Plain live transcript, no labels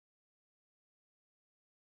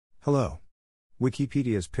Hello.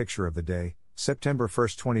 Wikipedia's picture of the day, September 1,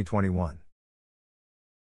 2021.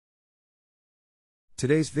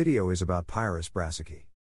 Today's video is about Pieris brassicae.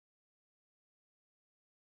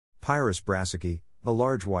 Pieris brassicae, the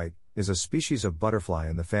large white, is a species of butterfly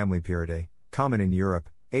in the family Pieridae, common in Europe,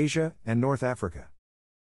 Asia, and North Africa.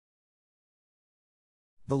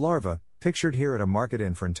 The larva, pictured here at a market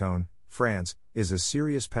in Fronton, France, is a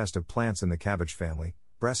serious pest of plants in the cabbage family,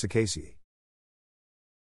 Brassicaceae.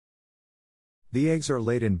 The eggs are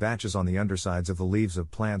laid in batches on the undersides of the leaves of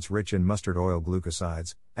plants rich in mustard oil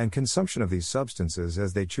glucosides, and consumption of these substances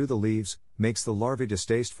as they chew the leaves makes the larvae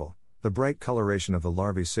distasteful. The bright coloration of the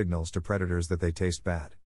larvae signals to predators that they taste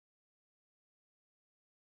bad.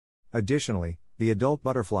 Additionally, the adult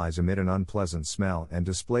butterflies emit an unpleasant smell and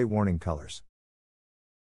display warning colors.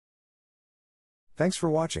 Thanks for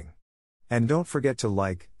watching. And don't forget to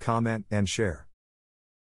like, comment, and share.